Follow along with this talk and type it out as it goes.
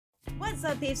What's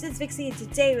up, peeps? It's Vixie, and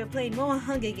today we're playing more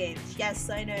Hunger Games. Yes,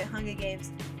 I know, Hunger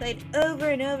Games. Played over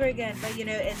and over again, but you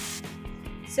know, it's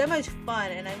so much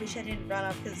fun, and I wish I didn't run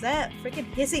off, because that freaking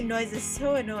hissing noise is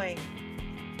so annoying.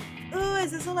 Ooh, is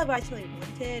this all I've actually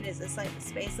wanted? Is this like the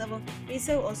space level? It'd be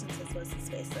so awesome since it was the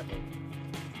space level.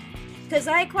 Because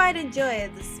I quite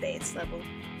enjoy the space level.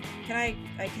 I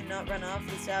cannot run off,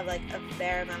 we still have like a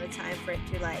fair amount of time for it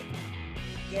to like,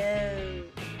 go.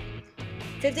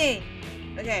 15!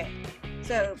 Okay,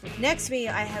 so next to me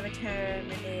I have a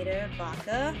Terminator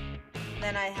Baka.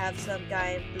 Then I have some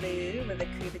guy in blue with a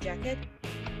creeper jacket.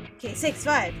 Okay, 6,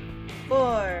 5,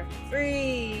 4,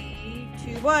 3,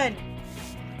 2, 1.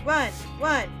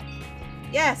 1.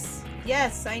 Yes,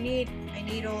 I need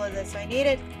all of this. I need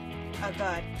it. Oh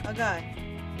god.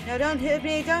 No, don't hit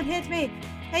me,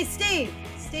 Hey, Steve!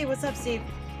 Steve, what's up, Steve?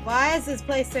 Why is this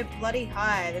place so bloody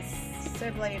high? This is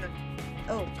so bloody annoying.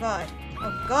 Oh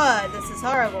god, this is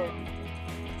horrible.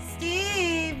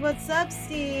 Steve! What's up,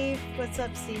 Steve?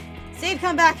 Steve,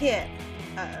 come back here!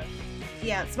 Uh-oh.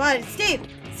 Yeah, smart. Steve!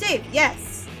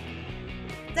 Yes!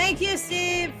 Thank you,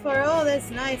 Steve, for all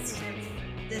this nice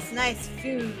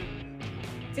food.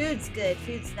 Food's good,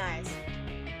 food's nice.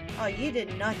 Oh, you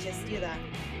did not just do that.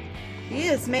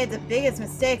 You just made the biggest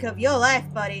mistake of your life,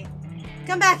 buddy.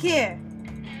 Come back here!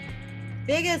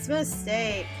 Biggest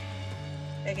mistake.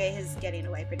 Okay, he's getting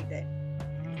away pretty good.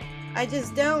 I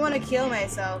just don't want to kill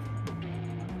myself.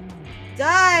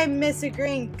 Die, Mr.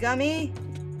 Green Gummy!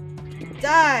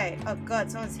 Die! Oh god,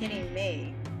 someone's hitting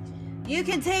me. You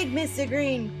can take Mr.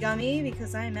 Green Gummy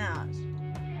because I'm out.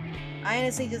 I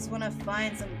honestly just want to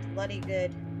find some bloody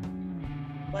good...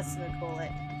 what's gonna call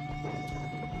it?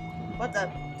 What the...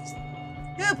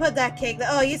 Who put that cake there?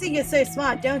 Oh, you think you're so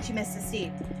smart, don't you, Mr.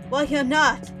 Steve? Well, you're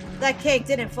not. That cake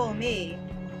didn't fool me.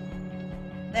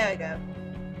 There we go.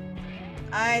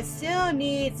 I still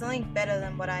need something better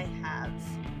than what I have.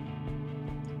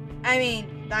 I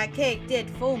mean, that cake did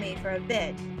fool me for a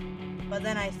bit. But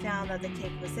then I found that the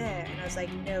cake was there, and I was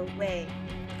like, no way.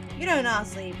 You don't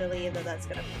honestly believe that that's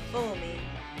gonna fool me.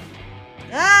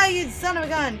 Ah, you son of a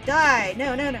gun! Die!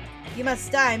 No. You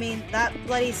must die. I mean, that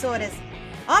bloody sword is...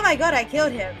 Oh my god, I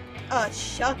killed him. Oh, it's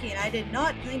shocking. I did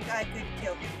not think I could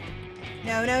kill him.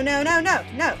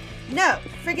 No.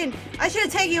 Freaking... I should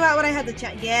have taken you out when I had the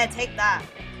chance. Yeah, take that.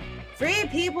 3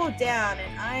 people down,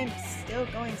 and I'm still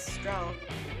going strong.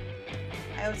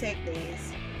 I will take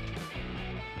these.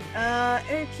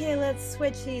 Okay, let's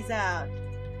switch these out.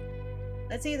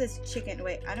 Let's eat this chicken.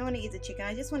 Wait, I don't want to eat the chicken.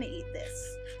 I just want to eat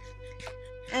this.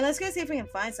 And let's go see if we can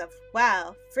find stuff.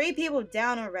 Wow, 3 people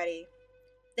down already.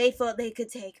 They thought they could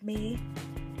take me.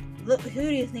 Look, who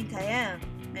do you think I am?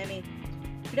 I mean,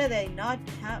 who do they not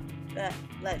have?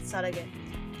 Let's start again.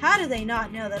 How do they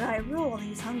not know that I rule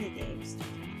these Hunger Games?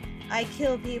 I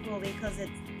kill people because it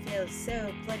feels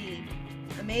so bloody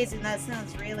amazing. That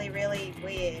sounds really, really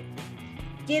weird.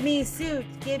 Give me soup.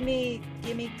 Give me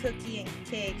cookie and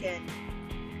cake, and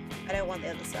I don't want the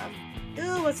other stuff.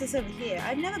 Ooh, what's this over here?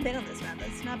 I've never been on this map.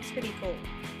 This map's pretty cool.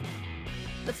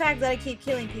 The fact that I keep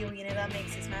killing people, you know, that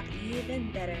makes this map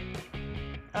even better.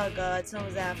 Oh god,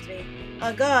 someone's after me.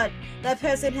 Oh god, that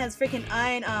person has freaking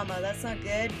iron armor. That's not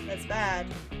good. That's bad.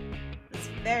 That's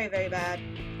very, very bad.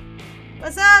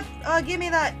 What's up? Oh, give me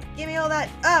that. Give me all that.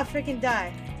 Oh, freaking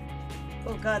die.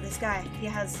 Oh god, this guy. He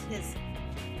has his...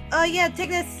 Oh yeah,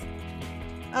 take this.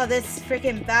 Oh, this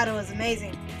freaking battle is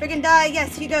amazing. Freaking die.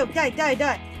 Yes, you go.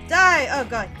 Die. Oh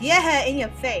god. Yeah, in your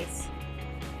face.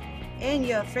 In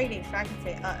your freaking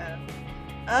face. Uh-oh.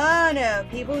 Oh no,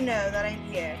 people know that I'm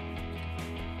here.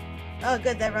 Oh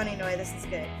good, they're running away. This is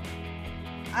good.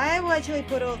 I will actually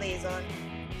put all these on.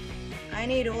 I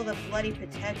need all the bloody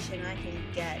protection I can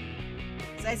get.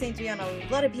 Because I seem to be on a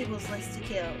lot of people's list to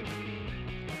kill.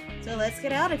 So let's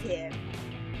get out of here.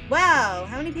 Wow,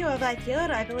 how many people have I killed?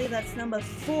 I believe that's number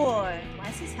 4. Why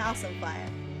is this house on fire?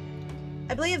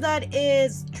 I believe that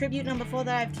is tribute number 4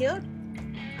 that I've killed.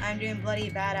 I'm doing bloody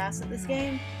badass at this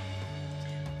game.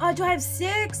 Oh, do I have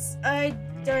 6? I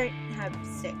don't have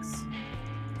 6.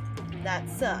 That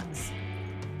sucks.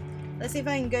 Let's see if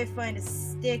I can go find a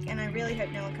stick, and I really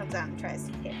hope no one comes out and tries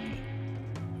to hit me.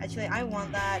 Actually, I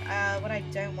want that. What I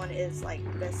don't want is, like,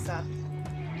 this stuff.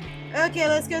 Okay,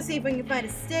 let's go see if we can find a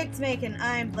stick to make an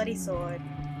iron bloody sword.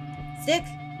 Stick?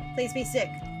 Please be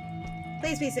stick.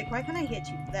 Please be stick. Why can't I hit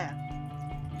you? There.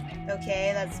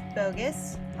 Okay, that's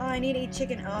bogus. Oh, I need to eat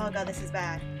chicken. Oh god, this is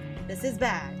bad. This is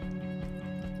bad.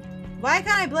 Why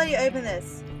can't I bloody open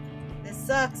this? This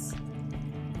sucks.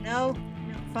 No,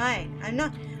 fine.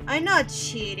 I'm not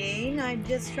cheating. I'm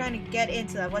just trying to get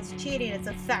into that. What's cheating? It's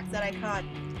the fact that I can't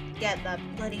get that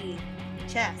bloody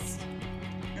chest.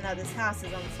 and that this house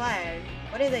is on fire.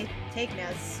 What do they take me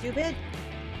as? Stupid?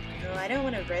 No, I don't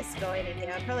want to risk going in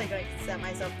here. I'm probably going to set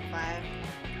myself on fire.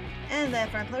 And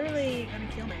therefore, I'm probably going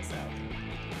to kill myself.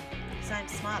 Because I'm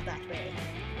smart that way.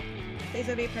 Please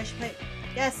don't be a pressure plate.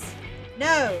 Yes!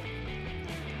 No!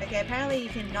 Okay, apparently you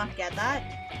cannot get that.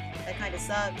 That kind of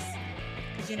sucks.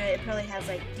 Because, you know, it probably has,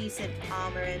 like, decent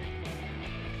armor and...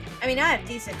 I mean, I have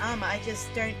decent armor, I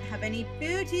just don't have any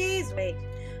booties! Wait,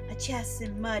 a chest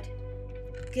in mud.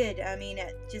 Good, I mean,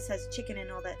 it just has chicken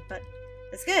and all that, but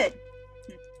that's good!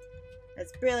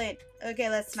 That's brilliant. Okay,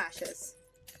 let's smash this.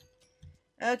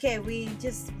 Okay, we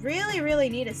just really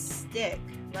need a stick.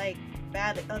 Like,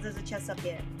 badly. Oh, there's a chest up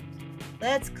here.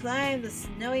 Let's climb the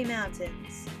snowy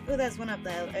mountains. Oh, there's one up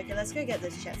there. Okay, let's go get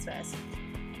this chest first.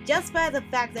 Just by the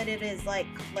fact that it is, like,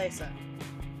 closer.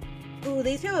 Ooh,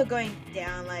 these people are going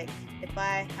down, like, if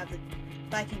I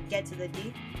can get to the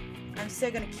D, I'm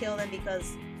still gonna kill them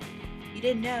because you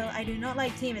didn't know, I do not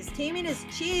like teaming. Teaming is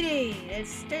cheating!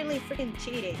 It's totally freaking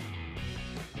cheating.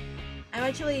 I'm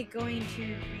actually going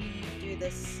to redo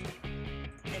this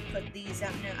and put these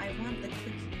out. No, I want the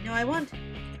cookie. No, I want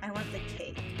the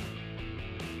cake.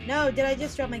 No, did I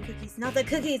just drop my cookies? Not the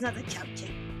cookies, not the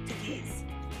chopstick cookies.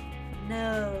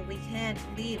 No, we can't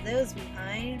leave those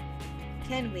behind.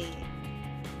 Can we?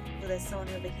 Oh, there's someone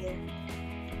over here.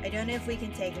 I don't know if we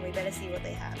can take them. We better see what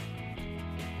they have.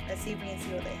 Let's see if we can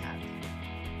see what they have.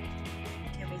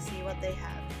 Can we see what they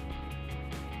have?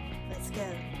 Let's go.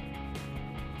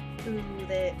 Ooh,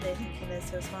 they're thinking they're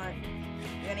so smart.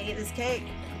 We're gonna eat this cake.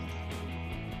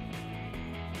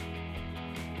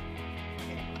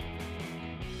 Okay.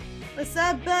 What's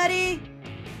up, buddy?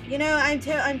 You know, I'm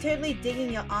totally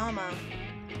digging your armor.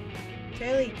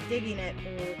 Totally digging it.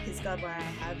 Ooh, his god where I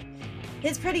have.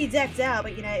 It's pretty decked out,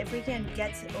 but you know, if we can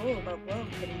get to... Oh, but we're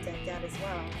pretty decked out as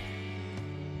well.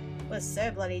 We're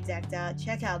so bloody decked out.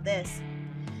 Check out this.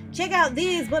 Check out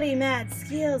these bloody mad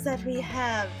skills that we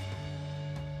have.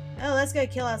 Oh, let's go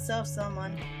kill ourselves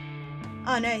someone.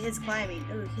 Oh no, he's climbing.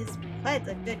 Ooh, he's quite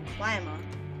a good climber.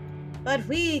 But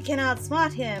we can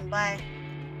outsmart him by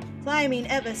climbing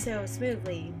ever so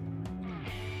smoothly.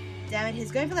 Damn it,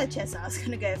 he's going for that chest I was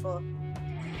gonna go for.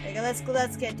 Okay,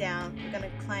 let's get down. We're gonna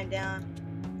climb down.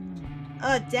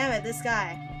 Oh, damn it, this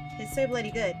guy. He's so bloody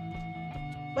good.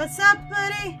 What's up,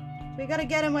 buddy? We gotta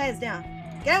get him while he's down.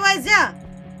 Get him while he's down!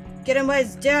 Get him while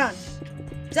he's down!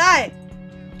 Die!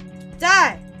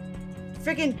 Die!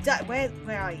 Freaking die! Where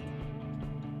are you?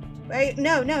 Where are you?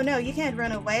 No, you can't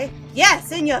run away.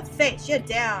 Yes, in your face! You're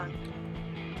down!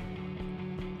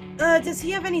 Does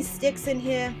he have any sticks in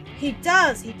here? He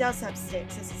does! He does have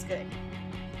sticks. This is good.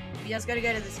 We just gotta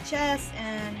go to this chest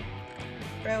and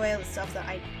throw away all the stuff that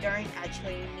I don't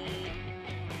actually need,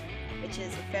 which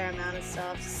is a fair amount of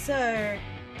stuff. So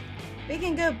we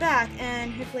can go back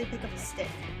and hopefully pick up a stick.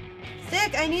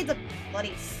 Stick! I need the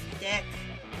bloody stick.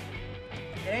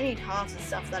 I don't need half the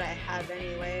stuff that I have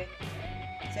anyway.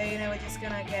 So, you know, we're just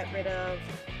gonna get rid of...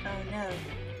 Oh no.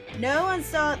 No one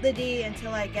start the D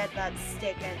until I get that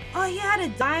stick. And oh, he had a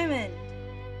diamond!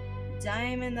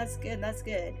 Diamond, that's good, that's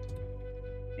good.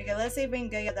 Okay, let's see if we can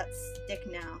go get that stick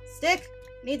now. Stick!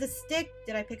 Need the stick!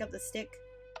 Did I pick up the stick?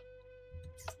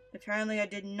 Apparently I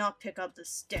did not pick up the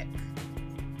stick.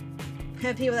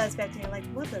 People that are expecting are like,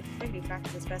 what the frick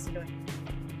is this person doing?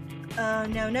 Oh,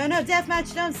 no,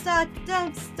 deathmatch, don't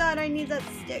start, I need that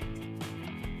stick.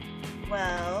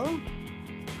 Well,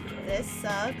 this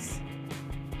sucks.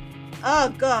 Oh,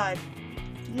 God.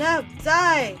 No,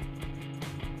 die!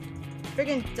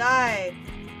 Friggin' die.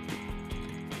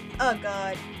 Oh,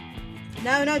 God.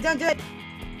 No, don't do it!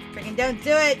 Friggin' don't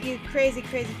do it, you crazy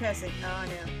person. Oh,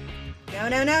 no.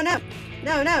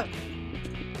 No.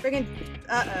 Friggin',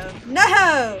 uh-oh.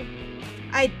 No!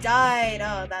 I died.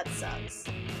 Oh, that sucks.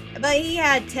 But he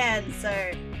had 10, so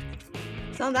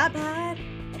it's not that bad.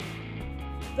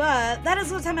 But that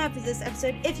is all the time I have for this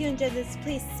episode. If you enjoyed this,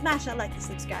 please smash that like and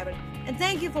subscribe button. And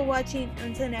thank you for watching.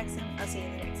 Until next time, I'll see you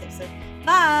in the next episode.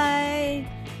 Bye!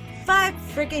 5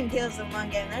 freaking kills in one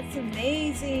game. That's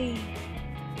amazing.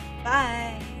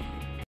 Bye.